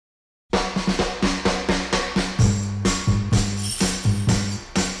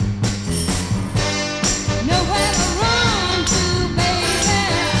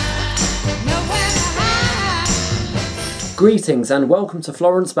Greetings and welcome to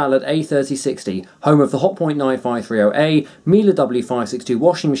Florence Ballard A3060, home of the Hotpoint 9530A, Miele W562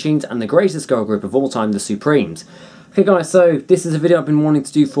 washing machines and the greatest girl group of all time, the Supremes. Okay guys, so this is a video I've been wanting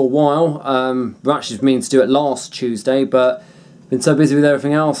to do for a while. I've actually meaning to do it last Tuesday, but been so busy with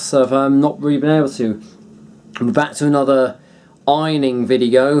everything else, so I've not really been able to. I'm back to another ironing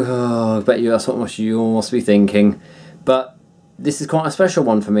video. Oh, I bet you that's what you all must be thinking. But this is quite a special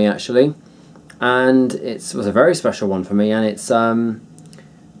one for me actually. And it was a very special one for me, and it's I'm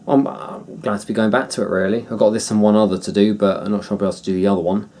glad to be going back to it really. I've got this and one other to do, but I'm not sure I'll be able to do the other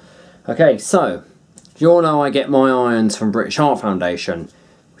one. Okay, so you all know I get my irons from British Art Foundation,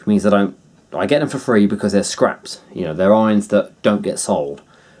 which means I get them for free because they're scraps. You know, they're irons that don't get sold,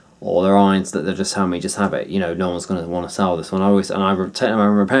 or they're irons that they're just having me just have it. You know, no one's going to want to sell this one. I take them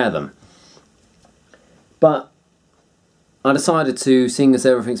and repair them. But I decided to, seeing as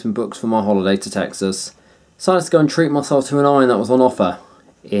everything's been booked for my holiday to Texas, decided to go and treat myself to an iron that was on offer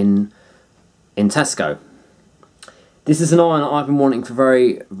in Tesco. This is an iron that I've been wanting for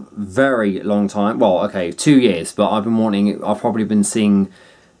a very long time. Well, okay, 2 years, but I've been wanting it. I've probably been seeing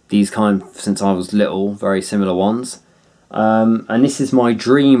these kind since I was little, very similar ones. And this is my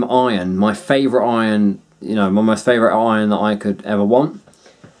dream iron, my favourite iron, you know, my most favourite iron that I could ever want.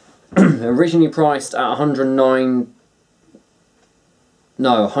 Originally priced at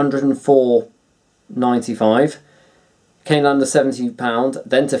 $104.95, came down to £70,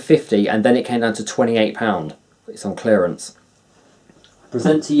 then to £50, and then it came down to £28. It's on clearance. I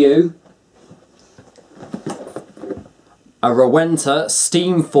present to you a Rowenta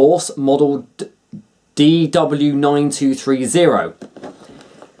Steamforce model DW9230.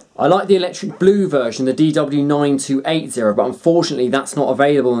 I like the electric blue version, the DW9280, but unfortunately that's not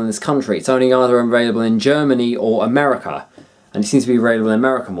available in this country. It's only either available in Germany or America. And it seems to be available in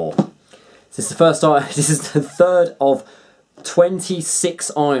America more. This is the third of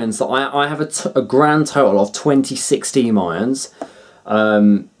 26 irons that I have a grand total of 26 steam irons.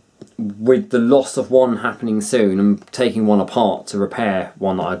 With the loss of one happening soon, I'm taking one apart to repair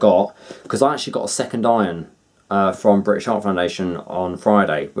one that I got, because I actually got a second iron from British Art Foundation on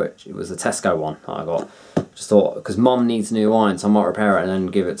Friday, which it was a Tesco one that I got. Just thought, because Mum needs a new iron, so I might repair it and then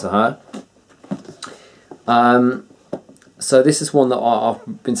give it to her. So this is one that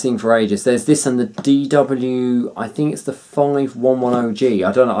I've been seeing for ages. There's this and the DW, I think it's the 5110G.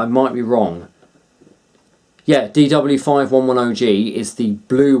 I don't know, I might be wrong. Yeah, DW5110G is the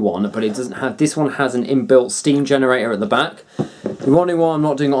blue one, but it doesn't have, this one has an inbuilt steam generator at the back. You're wondering why I'm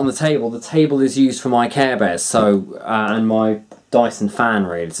not doing it on the table. The table is used for my Care Bears, so, and my Dyson fan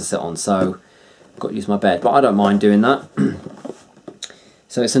really to sit on, so I've got to use my bed, but I don't mind doing that.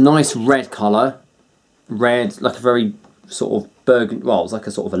 So it's a nice red colour. Red, like a very sort of burgundy, well, it's like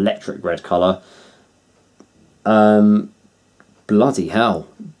a sort of electric red colour. Bloody hell,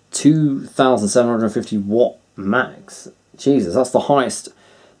 2,750 watt max. Jesus, that's the highest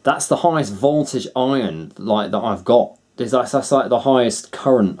voltage iron like that I've got. That's like the highest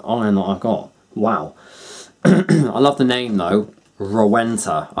current iron that I've got. Wow. I love the name though,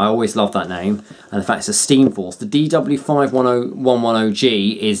 Rowenta. I always love that name, and the fact it's a Steamforce. The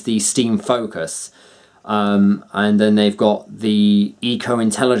DW5110G is the Steam Focus. And then they've got the Eco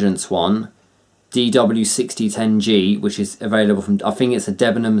Intelligence one, DW6010G, which is available from, I think it's a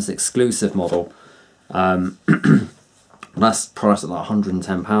Debenhams exclusive model. That's priced at like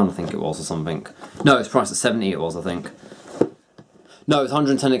 £110, I think it was, or something. No, it's priced at 70 it was, I think. No, it's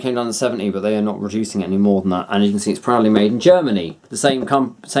 110, it came down to 70, but they are not reducing it any more than that. And you can see it's proudly made in Germany, the same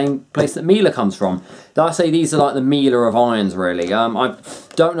place that Miele comes from. I say these are like the Miele of irons, really. I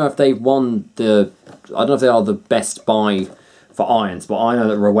don't know if they've won the, I don't know if they are the best buy for irons, but I know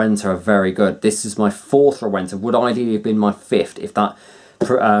that Rowenta are very good. This is my 4th Rowenta, would ideally have been my 5th if that,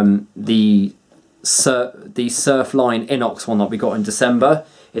 the Surfline Inox one that we got in December,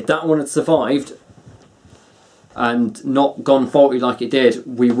 if that one had survived and not gone faulty like it did,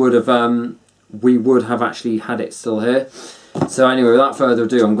 we would have actually had it still here. So anyway, without further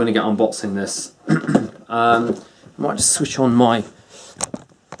ado, I'm going to get unboxing this. I might just switch on my...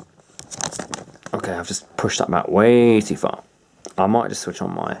 Okay, I've just pushed that back way too far. I might just switch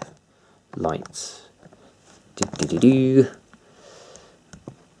on my lights. I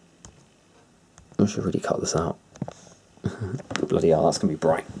should really cut this out. Bloody hell, that's going to be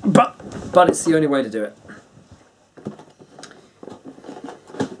bright. But it's the only way to do it.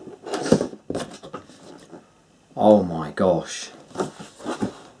 Oh my gosh.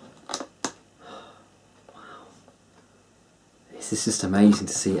 Wow. This is just amazing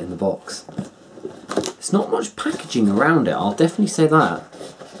to see it in the box. There's not much packaging around it, I'll definitely say that.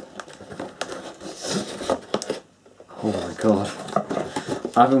 Oh my god.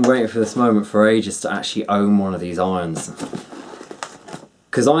 I've been waiting for this moment for ages to actually own one of these irons.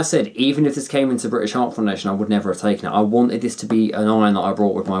 Because I said, even if this came into British Heart Foundation, I would never have taken it. I wanted this to be an iron that I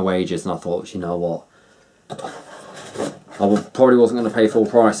brought with my wages, and I thought, you know what? I probably wasn't going to pay full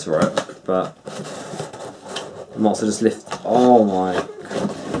price for it, but I might as well just lift. Oh my god.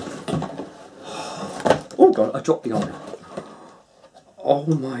 Oh god, I dropped the iron. Oh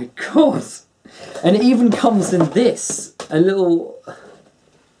my god. And it even comes in this, a little...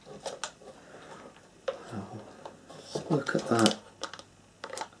 Oh, look at that.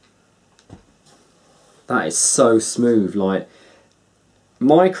 That is so smooth, like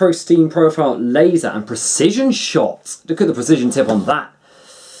micro steam profile laser and precision shots. Look at the precision tip on that.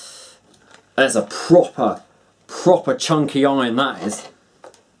 That's a proper chunky iron, that is.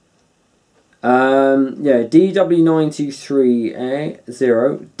 Yeah,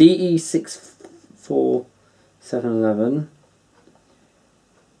 DW9230, DE64711,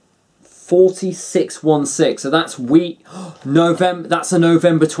 4616. So that's November. That's a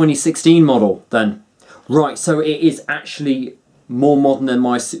November 2016 model then. Right, so it is actually more modern than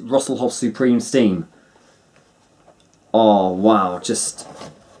my Russell Supreme Steam. Oh wow, just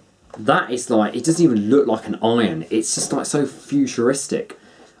that is like, it doesn't even look like an iron. It's just like so futuristic.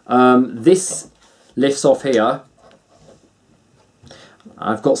 This lifts off here.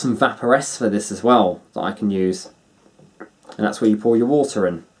 I've got some Vaporess for this as well that I can use, and that's where you pour your water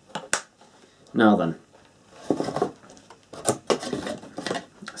in. Now then,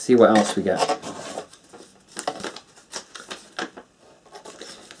 let's see what else we get.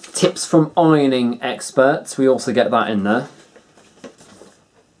 Tips from ironing experts, we also get that in there.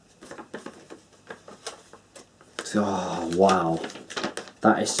 Oh wow,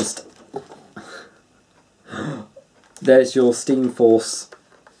 that is just... There's your Steamforce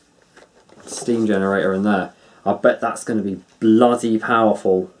steam generator in there. I bet that's going to be bloody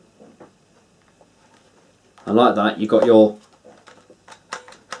powerful. I like that. You got your...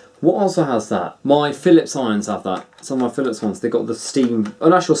 What also has that? My Philips irons have that. Some of my Philips ones, they've got the steam... Oh,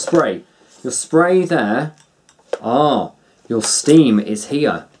 that's your spray. Your spray there. Ah, your steam is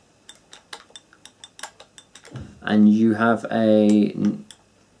here. And you have a...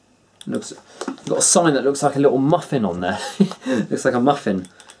 Looks... You've got a sign that looks like a little muffin on there. Looks like a muffin.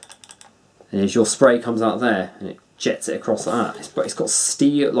 And as your spray comes out there, and it jets it across like that. It's got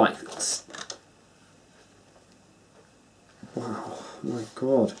steel, like... Wow, my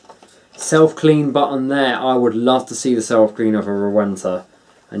god. Self-clean button there. I would love to see the self-clean of a Rowenta.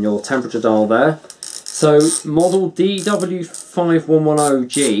 And your temperature dial there. So, model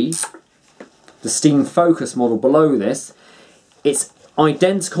DW5110G, the Steam Focus model below this, it's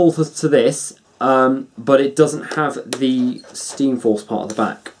identical to this, but it doesn't have the Steamforce part at the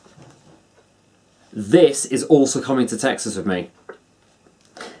back. This is also coming to Texas with me.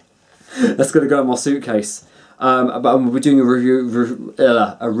 That's going to go in my suitcase. But we're doing a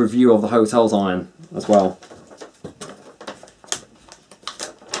review of the hotel's iron as well.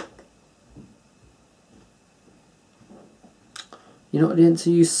 You're not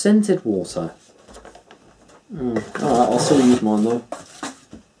into use scented water. Alright, I'll still use mine though.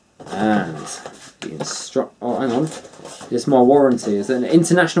 And the oh, hang on. It's my warranty. It's an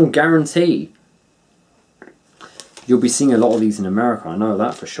international guarantee. You'll be seeing a lot of these in America, I know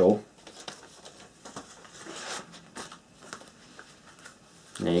that for sure.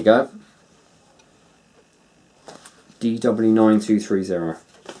 There you go. DW9230.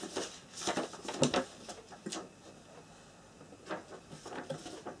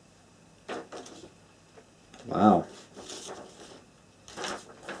 Wow.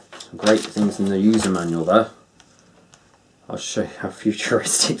 Some great things in the user manual there. I'll show you how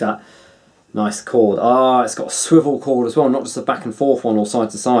futuristic that. Nice cord. Ah, it's got a swivel cord as well, not just a back and forth one or side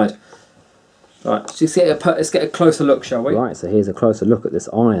to side. Right, let's get a closer look, shall we? Right, so here's a closer look at this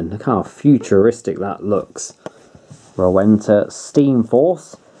iron. Look how futuristic that looks. Rowenta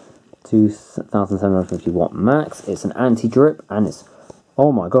Steamforce, 2750 watt max. It's an anti-drip and it's,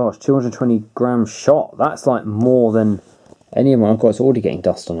 oh my gosh, 220 gram shot. That's like more than any of mine I've got. It's already getting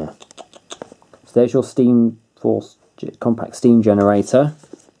dust on her. So there's your Steamforce compact steam generator.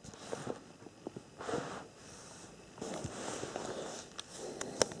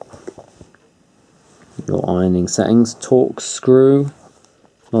 Your ironing settings, torque screw,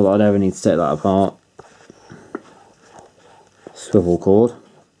 not that I'd ever need to take that apart, swivel cord.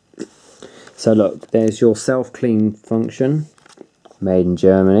 So look, there's your self-clean function, made in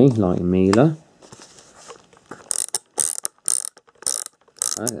Germany, like Miele.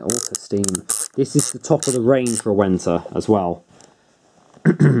 Also steam. This is the top of the range for Rowenta as well.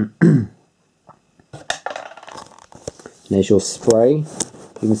 There's your spray. You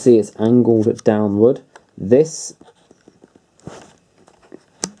can see it's angled downward. This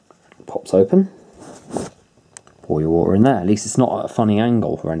pops open. Pour your water in there. At least it's not at a funny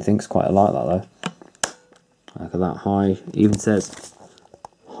angle or anything. It's quite like that though. Look at that, high. It even says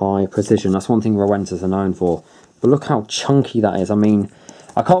high precision. That's one thing Rowentas are known for. But look how chunky that is. I mean,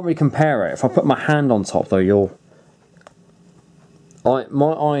 I can't really compare it. If I put my hand on top though,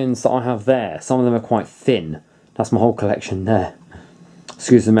 my irons that I have there, some of them are quite thin. That's my whole collection there.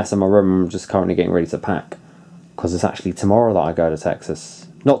 Excuse the mess in my room, I'm just currently getting ready to pack. Because it's actually tomorrow that I go to Texas.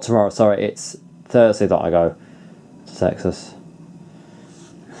 Not tomorrow, sorry, it's Thursday that I go to Texas.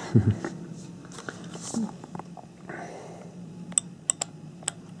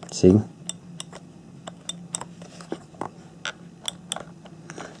 See?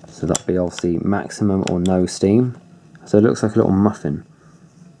 So that'll be obviously maximum or no steam. So it looks like a little muffin.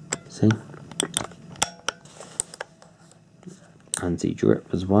 See?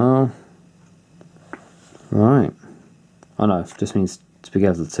 Anti-drip as well. Right. Oh no, just means to be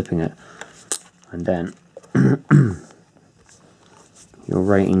careful tipping it. And then your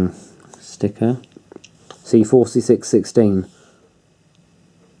rating sticker. C4616.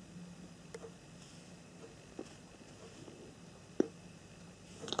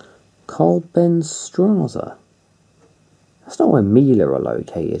 Cold Ben Straza. That's not where Miele are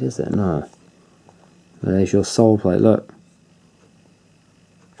located, is it? No. But there's your sole plate, look.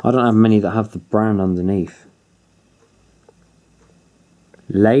 I don't have many that have the brand underneath.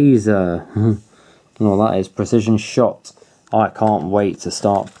 Laser. I don't know what that is. Precision shot. I can't wait to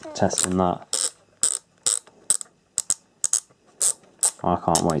start testing that. I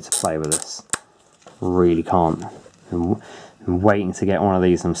can't wait to play with this. Really can't. I'm waiting to get one of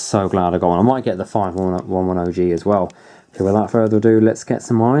these. I'm so glad I got one. I might get the 5110G as well. Okay, without further ado, let's get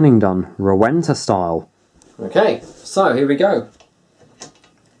some ironing done. Rowenta style. Okay, so here we go.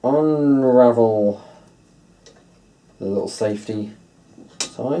 Unravel the little safety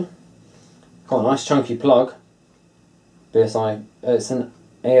tie. Got a nice chunky plug. BSI, it's an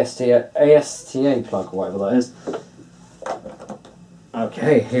ASTA plug, or whatever that is.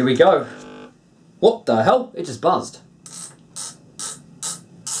 Okay, here we go. What the hell? It just buzzed.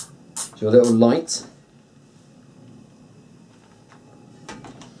 So a little light.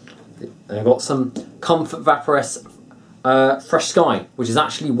 And I've got some Comfort Vaporess Fresh Sky, which is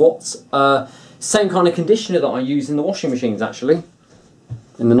actually what's same kind of conditioner that I use in the washing machines actually.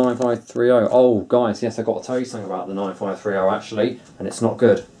 In the 9530. Oh guys, yes, I've got to tell you something about the 9530 actually, and it's not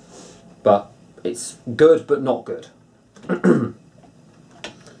good. But it's good but not good.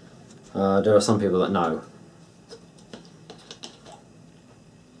 There are some people that know.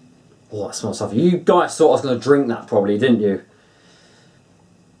 Oh, that smells lovely. You guys thought I was going to drink that probably, didn't you?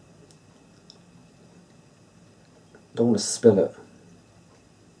 Don't want to spill it.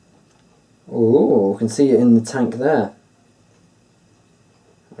 Oh, I can see it in the tank there.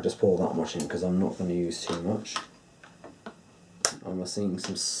 I'll just pour that much in because I'm not going to use too much. I'm seeing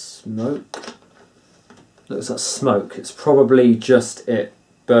some smoke. Looks like smoke. It's probably just it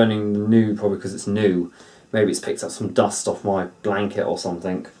burning new, probably because it's new. Maybe it's picked up some dust off my blanket or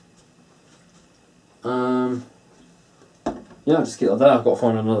something. Yeah, I'll just get it there. I've got to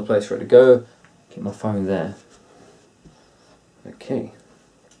find another place for it to go. Keep my phone there. Okay.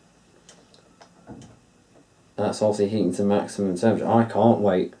 That's obviously heating to maximum temperature. I can't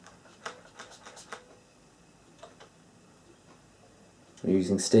wait. I'm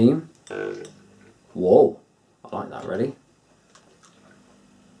using steam. Whoa, I like that. Ready?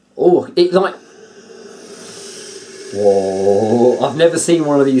 Oh, it like. Whoa! I've never seen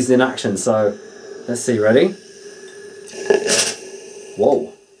one of these in action, so let's see. Ready?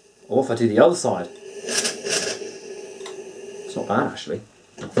 Whoa! Oh, if I do the other side. It's not bad actually.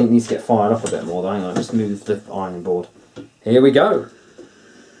 I think it needs to get fired up a bit more though. Hang on, just move the ironing board. Here we go.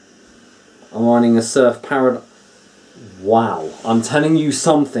 I'm ironing a Surf Paradise. Wow, I'm telling you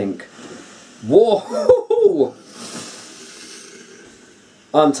something. Whoa!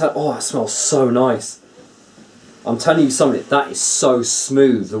 Oh, it smells so nice. I'm telling you something, that is so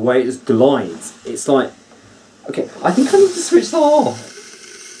smooth, the way it just glides. It's like, okay, I think I need to switch that off.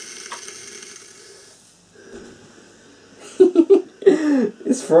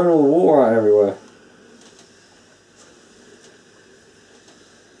 It's throwing all the water out everywhere.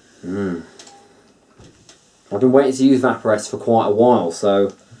 I've been waiting to use Vaporess for quite a while,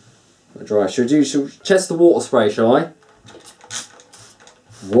 so dry. Should test the water spray, shall I?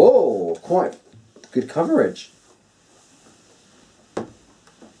 Whoa, quite good coverage.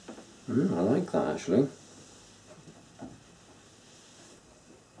 I like that actually.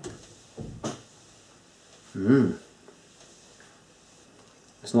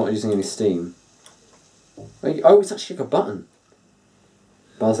 It's not using any steam. Oh, it's actually like a button.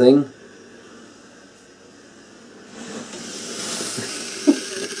 Buzzing.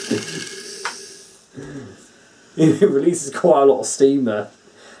 It releases quite a lot of steam there.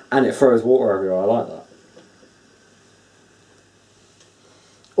 And it throws water everywhere, I like that.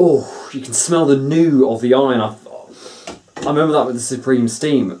 Oh, you can smell the new of the iron. I remember that with the Supreme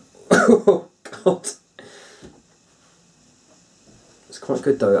Steam. Oh, God. It's quite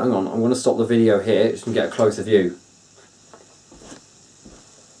good though. Hang on, I'm going to stop the video here so you can get a closer view.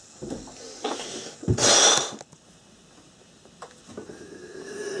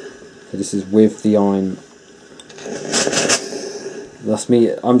 So this is with the iron. That's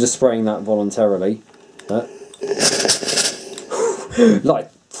me. I'm just spraying that voluntarily.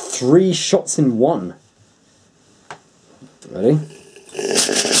 Like 3 shots in one. Ready?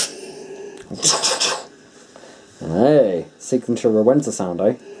 Hey, signature Rowenta sound,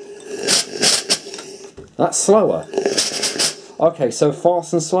 eh? That's slower. Okay, so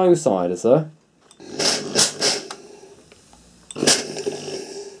fast and slow side, is there?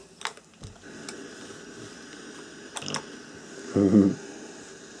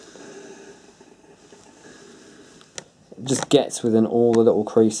 It just gets within all the little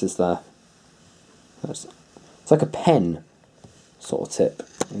creases there. It's like a pen sort of tip.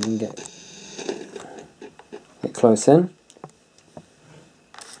 You can get close in.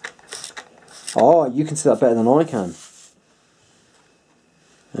 Oh, you can see that better than I can.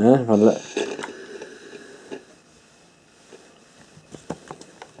 Yeah, if I look.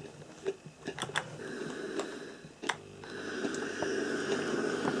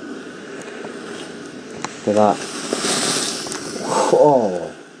 Look at that.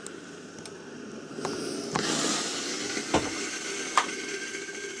 Oh.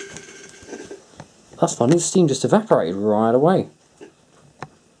 That's funny, the steam just evaporated right away.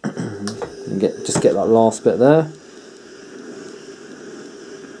 And just get that last bit there.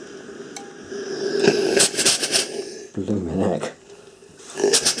 Blooming heck.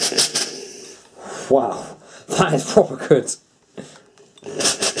 Wow, that is proper good.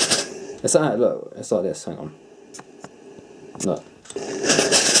 It's like, look, it's like this, hang on. Look.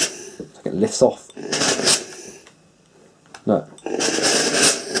 It's like it lifts off. Look.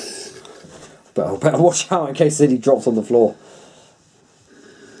 Better watch out in case he drops on the floor.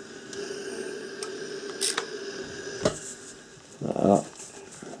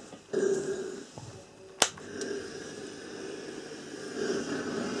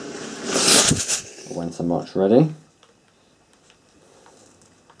 When so much ready.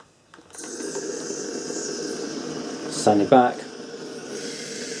 Send it back.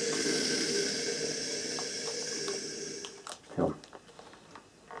 Come on.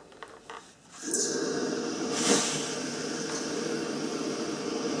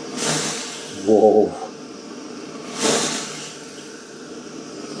 Whoa.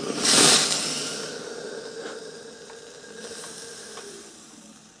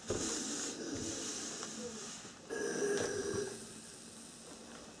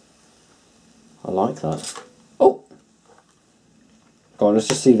 I like that. Oh! Go on, let's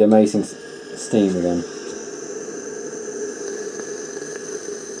just see the amazing steam again.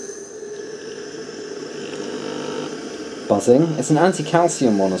 Buzzing. It's an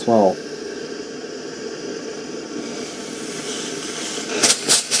anti-calcium one as well.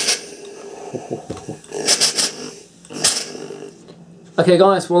 Okay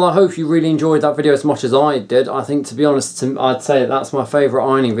guys, well I hope you really enjoyed that video as much as I did. I think, to be honest, I'd say that's my favourite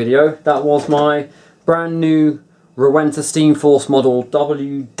ironing video. That was my brand new Rowenta Steamforce model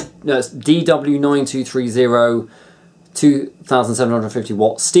DW9230 2750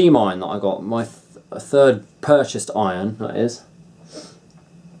 watt steam iron that I got. My third purchased iron, that is.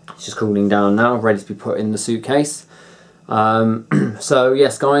 It's just cooling down now, ready to be put in the suitcase. So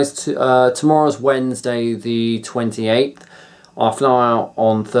yes guys, tomorrow's Wednesday the 28th. I fly out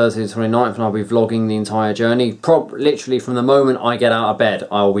on Thursday the 29th and I'll be vlogging the entire journey. Literally from the moment I get out of bed,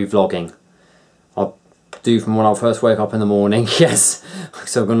 I will be vlogging. I'll do from when I first wake up in the morning, yes.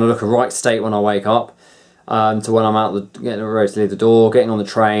 So I'm going to look a right state when I wake up, to when I'm out getting ready to leave the door, getting on the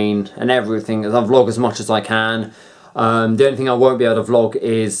train and everything. I'll vlog as much as I can. The only thing I won't be able to vlog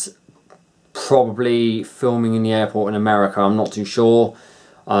is probably filming in the airport in America. I'm not too sure.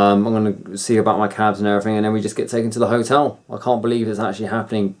 I'm going to see about my cabs and everything, and then we just get taken to the hotel. I can't believe it's actually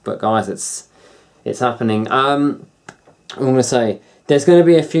happening, but guys, it's happening. I'm going to say there's going to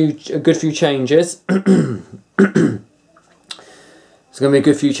be a good few changes. There's going to be a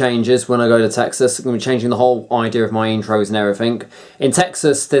good few changes when I go to Texas. I'm going to be changing the whole idea of my intros and everything. In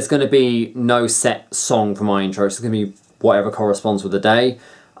Texas, there's going to be no set song for my intros. It's going to be whatever corresponds with the day.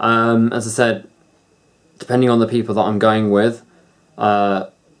 As I said, depending on the people that I'm going with,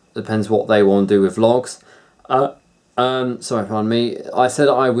 depends what they want to do with vlogs. Sorry, pardon me. I said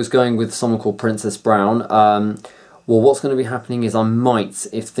I was going with someone called Princess Brown. Well, what's going to be happening is I might,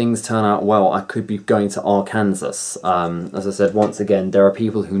 if things turn out well, I could be going to Arkansas. As I said, once again, there are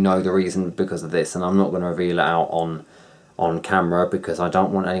people who know the reason because of this, and I'm not going to reveal it out on camera because I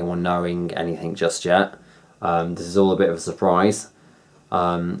don't want anyone knowing anything just yet. This is all a bit of a surprise.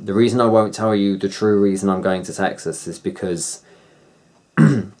 The reason I won't tell you the true reason I'm going to Texas is because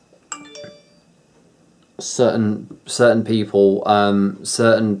certain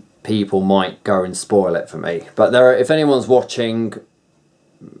people might go and spoil it for me. But if anyone's watching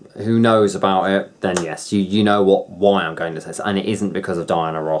who knows about it, then yes, you know why I'm going to Texas, and it isn't because of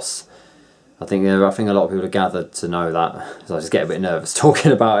Diana Ross. I think a lot of people have gathered to know that, so I just get a bit nervous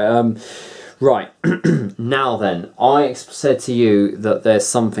talking about it. Right, now then, I said to you that there's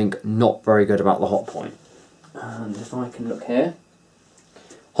something not very good about the Hotpoint. And if I can look here,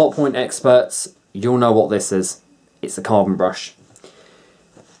 Hotpoint experts, you'll know what this is. It's a carbon brush.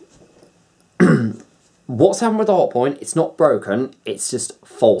 What's happened with the Hotpoint? It's not broken, it's just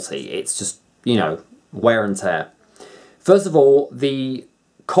faulty. It's just, you know, wear and tear. First of all, the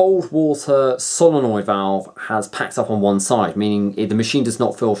cold water solenoid valve has packed up on one side, meaning the machine does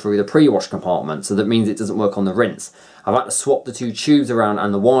not fill through the pre-wash compartment, so that means it doesn't work on the rinse. I've had to swap the two tubes around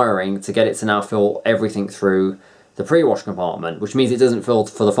and the wiring to get it to now fill everything through the pre-wash compartment, which means it doesn't fill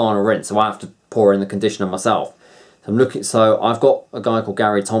for the final rinse, so I have to pour in the conditioner myself. So I've got a guy called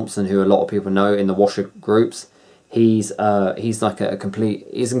Gary Thompson, who a lot of people know in the washer groups. He's like a complete,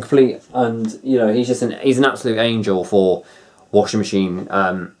 and you know, he's an absolute angel for washing machine,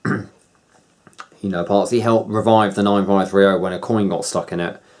 you know, parts. He helped revive the 9530 when a coin got stuck in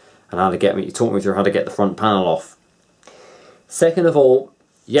it, and he taught me through how to get the front panel off. Second of all,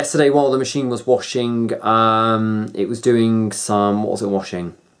 yesterday while the machine was washing, it was doing some, what was it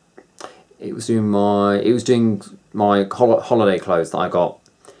washing? It was doing my holiday clothes that I got,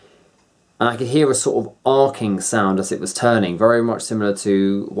 and I could hear a sort of arcing sound as it was turning, very much similar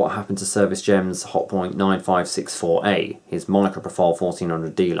to what happened to Service Gem's Hotpoint 9564A, his Microprofile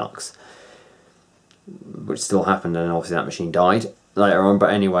 1400 Deluxe, which still happened, and obviously that machine died later on.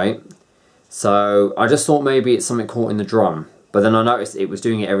 But anyway, so I just thought maybe it's something caught in the drum, but then I noticed it was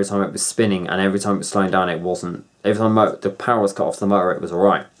doing it every time it was spinning, and every time it was slowing down it wasn't. Every time the power was cut off the motor, it was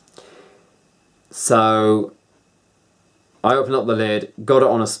alright. So I opened up the lid, got it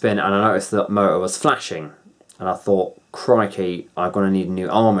on a spin, and I noticed that motor was flashing. And I thought, crikey, I'm going to need a new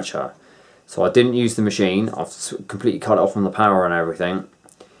armature. So I didn't use the machine. I've completely cut it off from the power and everything.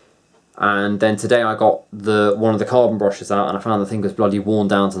 And then today I got one of the carbon brushes out, and I found the thing was bloody worn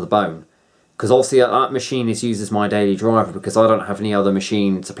down to the bone. Because obviously that machine is used as my daily driver because I don't have any other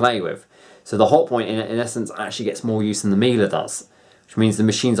machine to play with. So the Hotpoint, in essence, actually gets more use than the Miele does. Which means the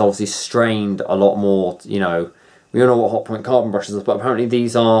machine's obviously strained a lot more, you know. We all know what Hotpoint carbon brushes are, but apparently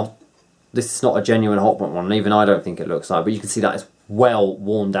this is not a genuine Hotpoint one, and even I don't think it looks like, but you can see that is well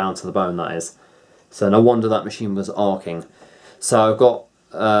worn down to the bone, that is. So no wonder that machine was arcing. So I've got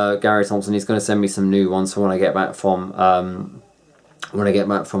Gary Thompson, he's going to send me some new ones for when I get back from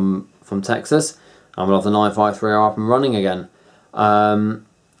Texas. I'm going to have the 9530 up and running again. I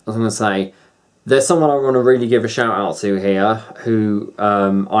was going to say, there's someone I want to really give a shout out to here who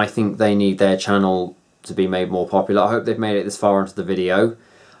I think they need their channel to be made more popular. I hope they've made it this far into the video.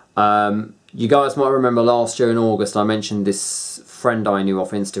 You guys might remember last year in August I mentioned this friend I knew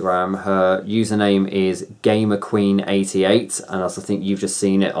off Instagram. Her username is GamerQueen88, and as I think you've just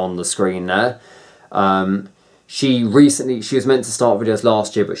seen it on the screen there. She was meant to start videos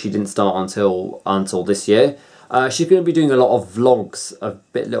last year, but she didn't start until this year. She's going to be doing a lot of vlogs, a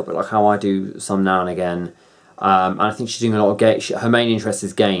little bit like how I do some now and again. And I think she's doing a lot of games. Her main interest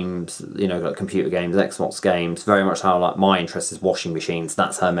is games, you know, like computer games, Xbox games. Very much how like my interest is washing machines.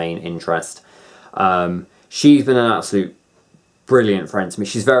 That's her main interest. She's been an absolute brilliant friend to me.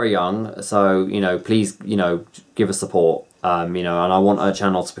 She's very young, so you know, please, you know, give her support. You know, and I want her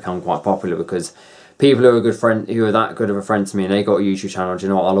channel to become quite popular because people who are that good of a friend to me and they got a YouTube channel, do you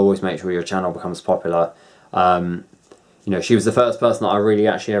know what? I'll always make sure your channel becomes popular. You know, she was the first person that I really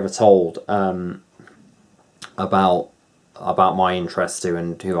actually ever told about my interest to,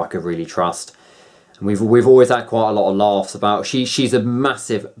 and who I could really trust. And we've always had quite a lot of laughs about. She's a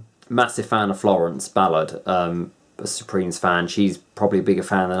massive fan of Florence Ballard, a Supremes fan. She's probably a bigger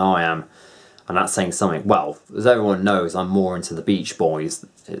fan than I am, and that's saying something. Well, as everyone knows, I'm more into the Beach Boys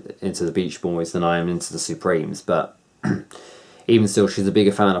than I am into the Supremes, but even still, she's a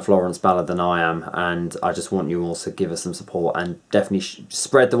bigger fan of Florence Ballard than I am, and I just want you all to give her some support and definitely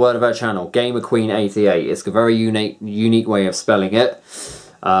spread the word of her channel, Gamer Queen 88. It's a very unique way of spelling it.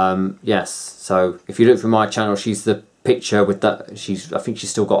 Yes, so if you look through my channel, she's the picture with that. I think she's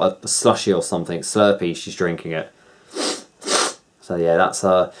still got a slushy or something, Slurpee. She's drinking it. So yeah, that's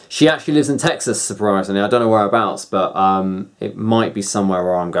her. She actually lives in Texas, surprisingly. I don't know whereabouts, but it might be somewhere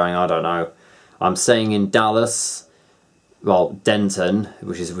where I'm going. I don't know. I'm staying in Dallas. Well, Denton,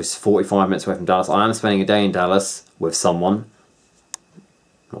 which is 45 minutes away from Dallas. I am spending a day in Dallas with someone.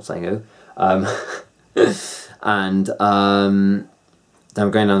 Not saying who. And then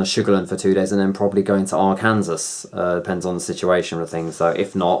I'm going down to Sugarland for 2 days, and then probably going to Arkansas. Depends on the situation with things. So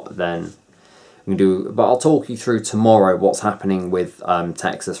if not, then we can do. But I'll talk you through tomorrow what's happening with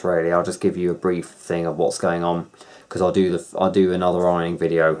Texas. Really, I'll just give you a brief thing of what's going on, because I'll do another ironing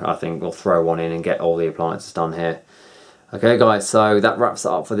video. I think we'll throw one in and get all the appliances done here. Okay guys, so that wraps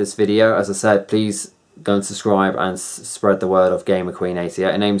it up for this video. As I said, please go and subscribe and spread the word of Gamer Queen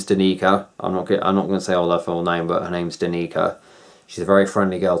 88. Her name's Danica. I'm not going to say all her full name, but her name's Danica. She's a very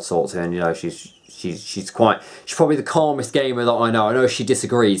friendly girl to talk to, and you know she's probably the calmest gamer that I know. I know she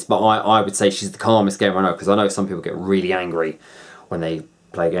disagrees, but I would say she's the calmest gamer I know, because I know some people get really angry when they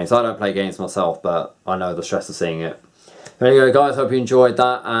play games. I don't play games myself, but I know the stress of seeing it. But anyway guys, hope you enjoyed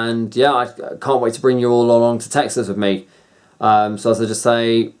that, and yeah, I can't wait to bring you all along to Texas with me. So as I just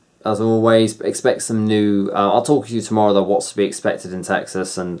say, as always, expect some new... I'll talk to you tomorrow though what's to be expected in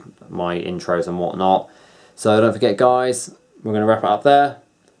Texas and my intros and whatnot. So don't forget guys, we're going to wrap it up there.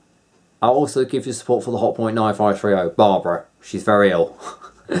 I'll also give you support for the Hotpoint 9530, Barbara. She's very ill.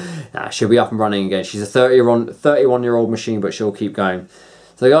 Nah, she'll be up and running again. She's a 31-year-old machine, but she'll keep going.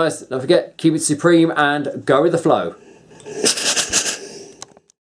 So guys, don't forget, keep it supreme and go with the flow.